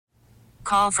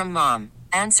Call from mom.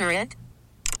 Answer it.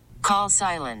 Call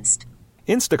silenced.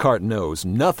 Instacart knows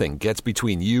nothing gets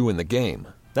between you and the game.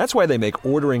 That's why they make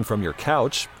ordering from your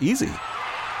couch easy.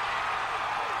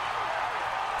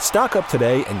 Stock up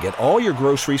today and get all your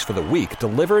groceries for the week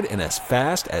delivered in as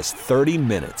fast as 30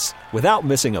 minutes without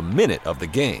missing a minute of the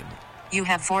game. You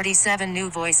have 47 new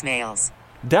voicemails.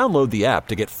 Download the app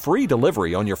to get free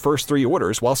delivery on your first 3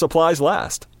 orders while supplies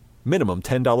last. Minimum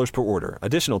 $10 per order.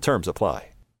 Additional terms apply.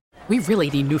 We really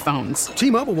need new phones.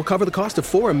 T-Mobile will cover the cost of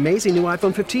 4 amazing new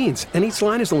iPhone 15s, and each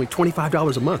line is only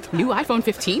 $25 a month. New iPhone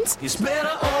 15s? It's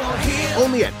better over here.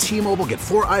 Only at T-Mobile, get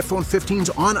 4 iPhone 15s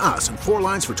on us and 4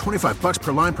 lines for $25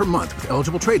 per line per month with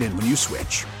eligible trade-in when you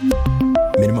switch.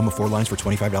 Minimum of 4 lines for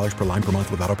 $25 per line per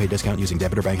month with autopay discount using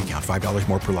debit or bank account. $5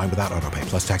 more per line without autopay,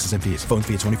 plus taxes and fees. Phone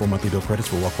fee at 24 monthly bill credits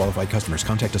for well-qualified customers.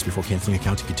 Contact us before canceling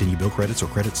account to continue bill credits or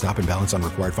credit stop and balance on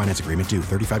required finance agreement due.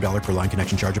 $35 per line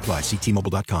connection charge applies. See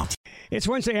T-Mobile.com. It's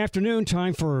Wednesday afternoon,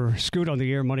 time for Scoot on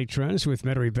the Air Money Trends with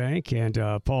Metairie Bank. And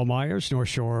Paul Myers, North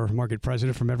Shore Market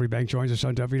President from Metairie Bank, joins us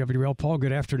on WWL. Paul,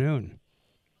 good afternoon.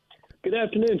 Good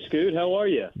afternoon, Scoot. How are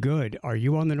you? Good. Are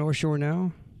you on the North Shore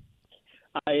now?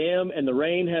 I am, and the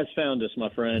rain has found us, my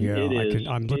friend. Yeah,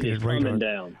 I'm looking at radar.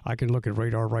 Down. I can look at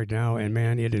radar right now, and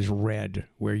man, it is red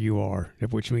where you are,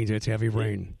 which means it's heavy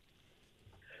rain.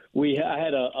 I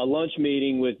had a lunch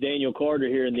meeting with Daniel Carter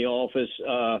here in the office,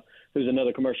 who's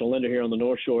another commercial lender here on the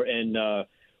North Shore, and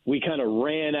we kind of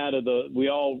ran out of we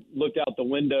all looked out the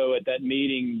window at that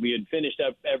meeting. We had finished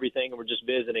up everything, and we're just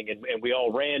visiting, and we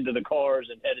all ran to the cars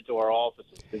and headed to our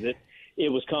offices because it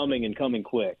was coming and coming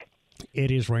quick.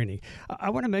 It is raining. I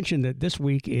want to mention that this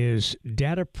week is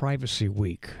Data Privacy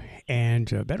Week, and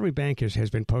Metairie Bank has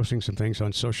been posting some things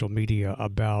on social media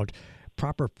about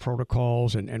proper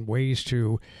protocols and ways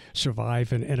to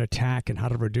survive an attack and how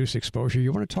to reduce exposure.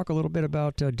 You want to talk a little bit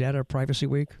about Data Privacy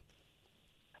Week?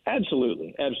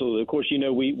 Absolutely. Absolutely. Of course,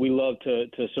 we love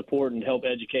to support and help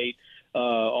educate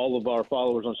all of our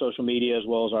followers on social media as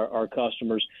well as our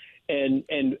customers. And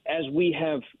as we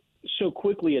have so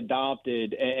quickly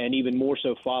adopted, and even more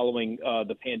so following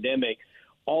the pandemic,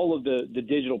 all of the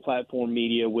digital platform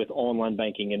media with online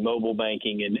banking and mobile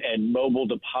banking and mobile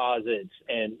deposits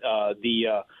and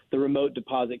the remote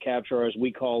deposit capture, as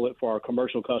we call it for our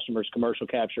commercial customers, Commercial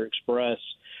Capture Express,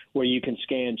 where you can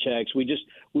scan checks. We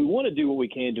want to do what we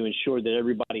can to ensure that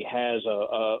everybody has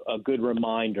a good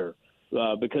reminder.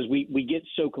 Because we get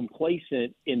so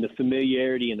complacent in the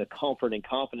familiarity and the comfort and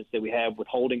confidence that we have with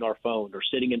holding our phone or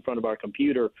sitting in front of our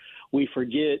computer, we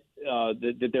forget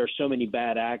that there are so many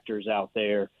bad actors out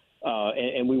there,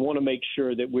 and we want to make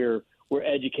sure that we're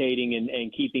educating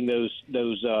and keeping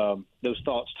those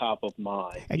thoughts top of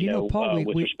mind. And Paul,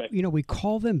 we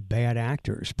call them bad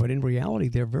actors, but in reality,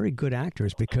 they're very good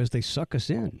actors because they suck us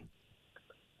in.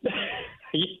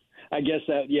 I guess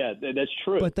that's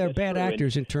true. But they're bad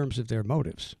actors in terms of their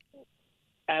motives.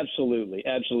 Absolutely,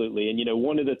 absolutely. And,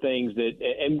 one of the things that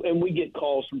and we get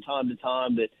calls from time to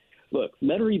time that, look,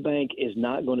 Metairie Bank is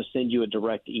not going to send you a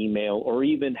direct email or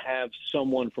even have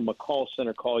someone from a call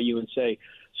center call you and say,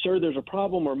 sir, there's a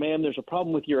problem, or ma'am, there's a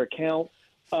problem with your account.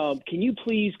 Can you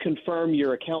please confirm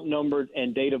your account number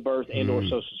and date of birth and or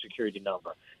social security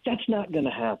number? That's not going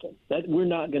to happen. We're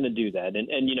not going to do that. And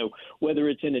whether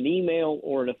it's in an email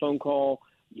or in a phone call,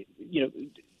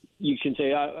 you can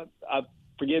say, I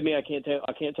forgive me, I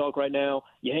can't talk right now.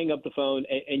 You hang up the phone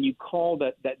and you call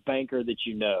that banker that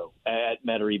you know at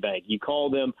Metairie Bank. You call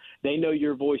them, they know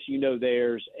your voice, you know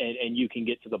theirs, and you can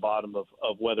get to the bottom of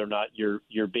whether or not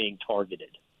you're being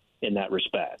targeted in that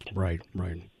respect. Right.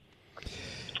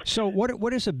 So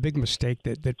what is a big mistake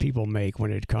that people make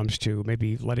when it comes to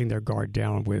maybe letting their guard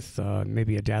down with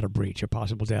maybe a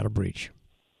possible data breach?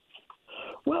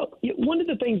 Well, one of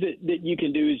the things that you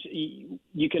can do is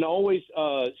you can always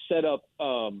set up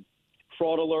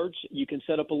fraud alerts. You can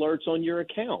set up alerts on your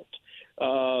account.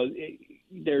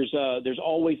 There's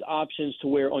always options to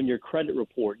where on your credit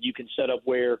report you can set up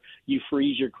where you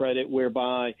freeze your credit,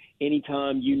 whereby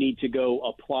anytime you need to go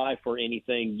apply for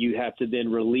anything, you have to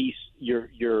then release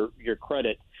your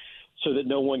credit so that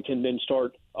no one can then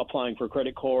start applying for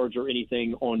credit cards or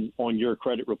anything on your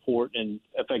credit report and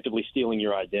effectively stealing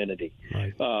your identity.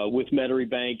 Right. With Metairie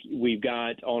Bank, we've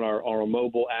got on our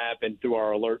mobile app and through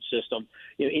our alert system,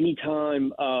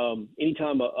 anytime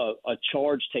a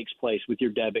charge takes place with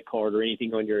your debit card or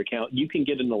anything on your account, you can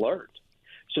get an alert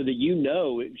so that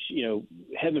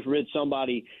heaven forbid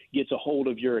somebody gets a hold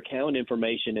of your account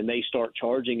information and they start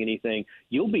charging anything,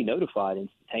 you'll be notified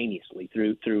instantaneously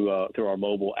through our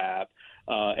mobile app.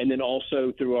 And then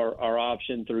also through our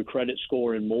option through credit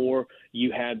score and more,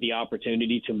 you have the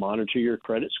opportunity to monitor your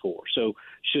credit score. So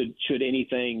should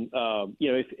anything,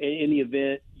 if in the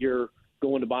event you're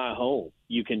going to buy a home,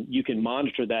 you can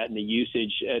monitor that in the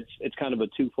usage. It's kind of a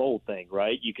twofold thing,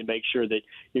 right? You can make sure that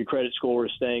your credit score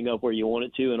is staying up where you want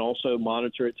it to, and also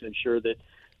monitor it to ensure that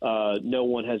no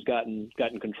one has gotten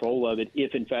control of it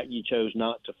if, in fact, you chose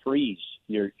not to freeze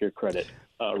your credit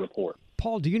report.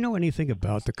 Paul, do you know anything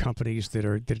about the companies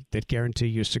that guarantee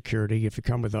you security? If you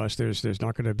come with us, there's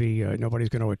not going to be nobody's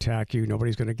going to attack you,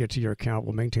 nobody's going to get to your account.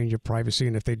 We'll maintain your privacy,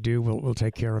 and if they do, we'll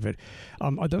take care of it.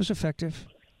 Are those effective?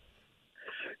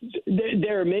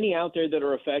 There are many out there that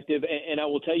are effective, and I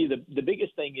will tell you the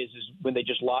biggest thing is when they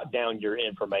just lock down your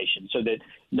information, so that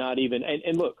not even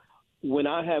and look. When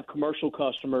I have commercial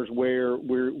customers where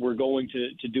we're going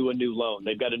to do a new loan,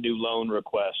 they've got a new loan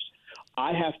request,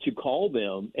 I have to call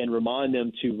them and remind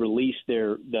them to release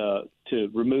to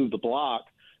remove the block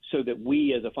so that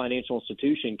we as a financial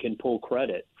institution can pull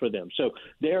credit for them. So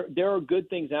there are good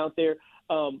things out there,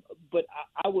 but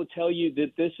I will tell you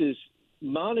that this is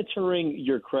monitoring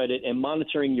your credit and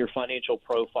monitoring your financial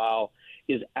profile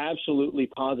is absolutely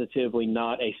positively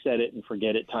not a set it and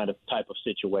forget it type of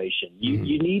situation.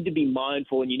 You need to be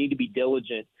mindful and you need to be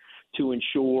diligent to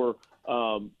ensure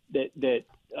that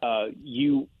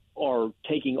you are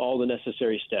taking all the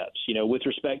necessary steps, with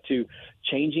respect to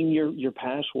changing your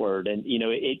password. And,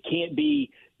 it can't be,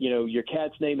 your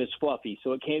cat's name is Fluffy,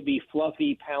 so it can't be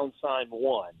Fluffy #1.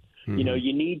 Mm-hmm.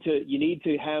 You need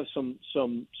to have some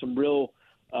real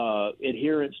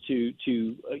adherence to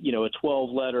a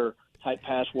 12-letter type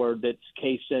password that's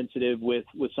case sensitive with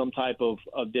some type of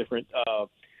different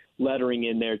lettering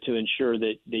in there to ensure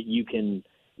that you can.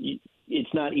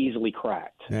 It's not easily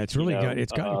cracked. Yeah, it's really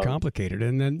gotten complicated,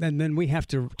 and then we have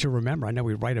to remember. I know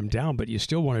we write them down, but you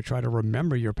still want to try to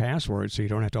remember your password so you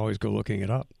don't have to always go looking it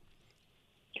up.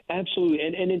 Absolutely,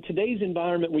 and in today's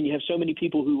environment, when you have so many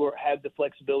people who have the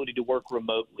flexibility to work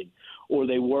remotely, or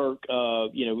they work,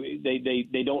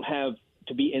 they don't have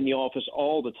to be in the office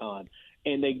all the time,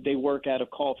 and they work out of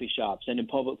coffee shops and in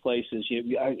public places.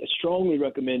 I strongly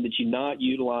recommend that you not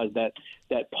utilize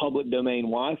that public domain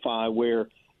Wi-Fi where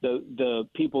the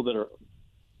people that are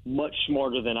much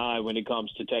smarter than I when it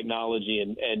comes to technology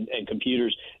and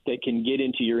computers that can get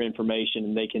into your information,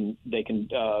 and they can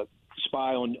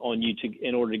spy on you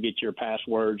in order to get your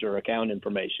passwords or account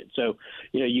information. So,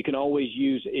 you can always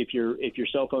use, if your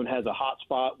cell phone has a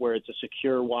hotspot where it's a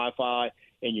secure Wi-Fi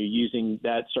and you're using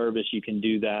that service, you can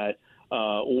do that.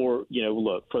 Or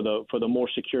look for the more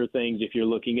secure things. If you're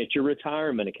looking at your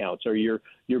retirement accounts or your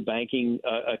banking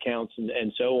accounts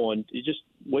and so on, you just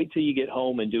wait till you get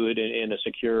home and do it in a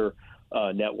secure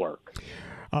network.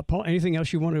 Paul, anything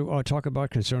else you want to talk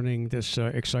about concerning this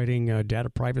exciting Data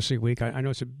Privacy Week? I know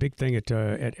it's a big thing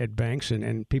at banks,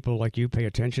 and people like you pay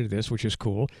attention to this, which is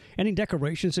cool. Any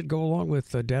decorations that go along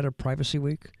with Data Privacy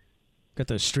Week? Got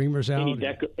the streamers out?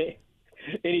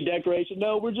 Any decoration?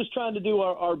 No, we're just trying to do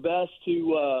our best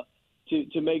to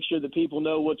make sure that people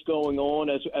know what's going on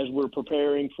as we're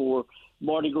preparing for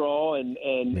Mardi Gras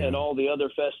and all the other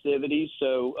festivities.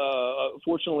 So,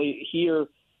 fortunately, here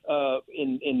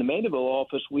in the Mandeville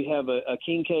office, we have a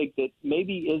king cake that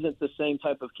maybe isn't the same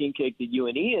type of king cake that you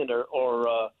and Ian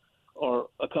are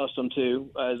accustomed to,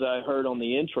 as I heard on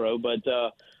the intro. But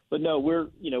no,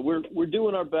 we're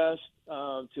doing our best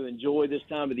to enjoy this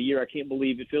time of the year. I can't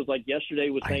believe it feels like yesterday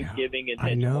was Thanksgiving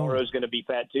and tomorrow is going to be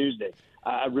Fat Tuesday.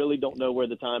 I really don't know where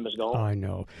the time is going. I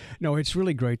know. No, it's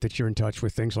really great that you're in touch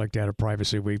with things like Data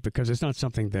Privacy Week, because it's not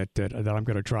something that I'm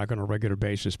going to track on a regular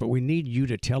basis. But we need you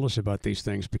to tell us about these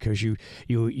things, because you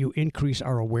increase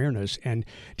our awareness, and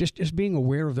just being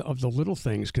aware of the little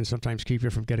things can sometimes keep you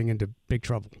from getting into big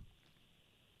trouble.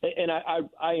 And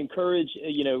I encourage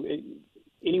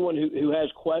anyone who has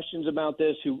questions about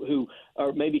this, who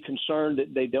are maybe concerned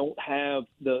that they don't have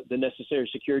the necessary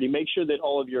security, make sure that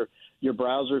all of your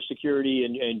browser security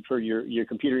and for your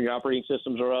computer and your operating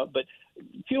systems are up. But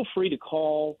feel free to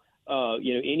call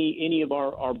any of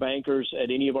our bankers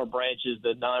at any of our branches,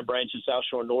 the 9 branches, South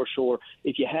Shore, North Shore.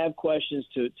 If you have questions,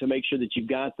 to make sure that if you've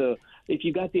got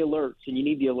the alerts, and you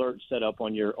need the alerts set up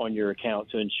on your account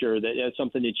to ensure that that's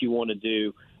something that you want to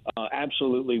do.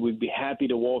 Absolutely, we'd be happy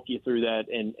to walk you through that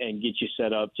and get you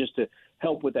set up, just to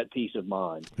help with that peace of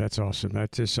mind. That's awesome.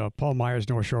 That is Paul Myers,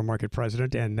 North Shore Market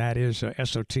President, and that is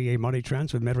SOTA Money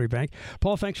Trends with Metairie Bank.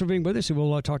 Paul, thanks for being with us, and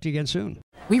we'll talk to you again soon.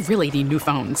 We really need new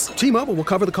phones. T-Mobile will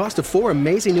cover the cost of 4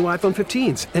 amazing new iPhone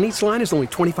 15s, and each line is only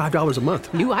 $25 a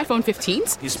month. New iPhone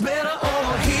 15s? It's better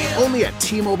over here. Only at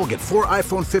T-Mobile, get 4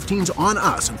 iPhone 15s on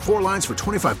us and 4 lines for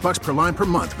 $25 per line per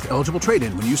month with eligible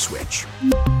trade-in when you switch.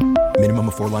 Minimum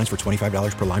of 4 lines for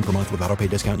 $25 per line per month with auto-pay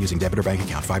discount using debit or bank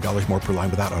account. $5 more per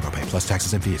line without auto-pay, plus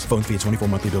taxes and fees. Phone fee at 24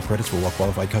 monthly bill credits for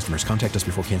well-qualified customers. Contact us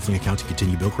before canceling account to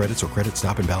continue bill credits or credit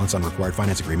stop and balance on required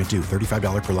finance agreement due.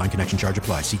 $35 per line connection charge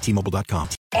applies. See T-Mobile.com.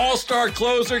 All-star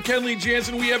closer Kenley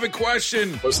Jansen, we have a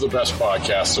question. What's the best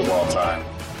podcast of all time?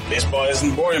 Baseball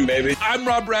isn't boring, baby. I'm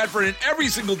Rob Bradford, and every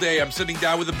single day I'm sitting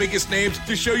down with the biggest names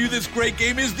to show you this great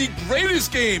game is the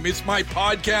greatest game. It's my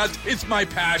podcast. It's my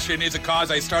passion. It's a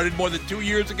cause I started more than 2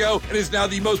 years ago and is now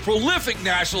the most prolific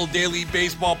national daily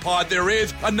baseball pod there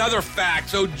is. Another fact.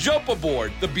 So jump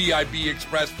aboard the BIB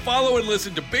Express. Follow and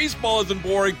listen to Baseball Isn't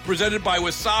Boring, presented by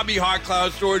Wasabi Hot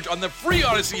Cloud Storage on the free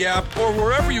Odyssey app or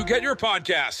wherever you get your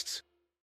podcasts.